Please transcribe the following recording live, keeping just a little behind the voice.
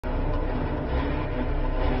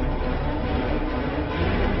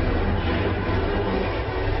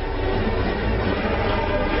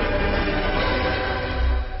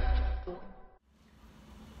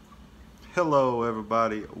Hello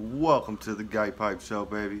everybody, welcome to the Guy Pipe Show,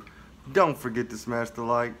 baby. Don't forget to smash the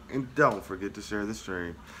like and don't forget to share the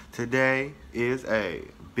stream. Today is a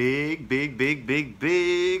big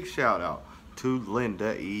shout out to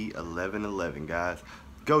Linda E1111, guys.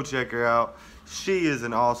 Go check her out. She is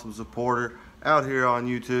an awesome supporter out here on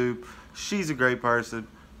YouTube. She's a great person.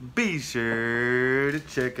 Be sure to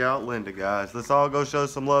check out Linda, guys. Let's all go show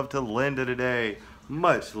some love to Linda today.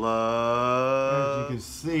 Much love. As you can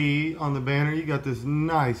see on the banner, you got this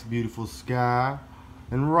nice, beautiful sky.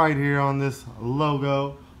 And right here on this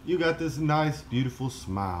logo, you got this nice, beautiful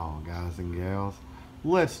smile, guys and gals.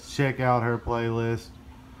 Let's check out her playlist.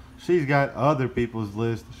 She's got other people's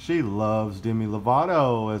list. She loves Demi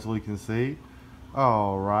Lovato, as we can see.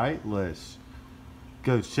 Alright, let's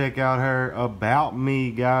go check out her About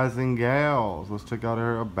Me, guys and gals. Let's check out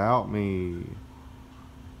her About Me.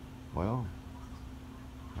 Well,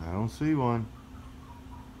 I don't see one.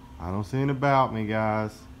 I don't see an About Me,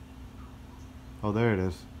 guys. Oh, there it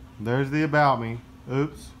is. There's the About Me.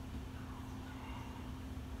 Oops.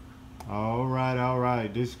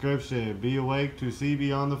 Alright. Description. Be awake to see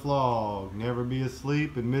beyond the fog. Never be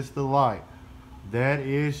asleep and miss the light that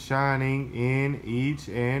is shining in each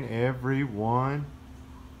and every one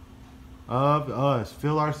of us.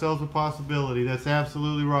 Fill ourselves with possibility. That's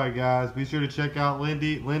absolutely right, guys. Be sure to check out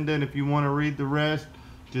Linda, and if you want to read the rest,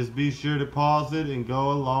 just be sure to pause it and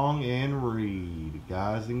go along and read,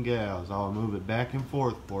 guys and gals. I'll move it back and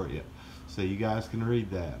forth for you so you guys can read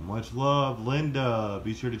that. Much love, Linda.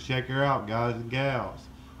 Be sure to check her out, guys and gals.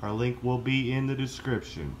 Our link will be in the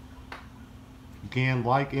description. You can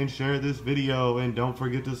like and share this video, and don't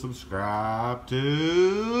forget to subscribe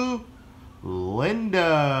to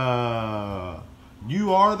Linda.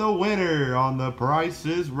 You are the winner on The Price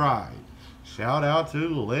is Right. Shout out to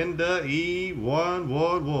Linda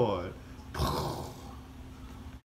E111.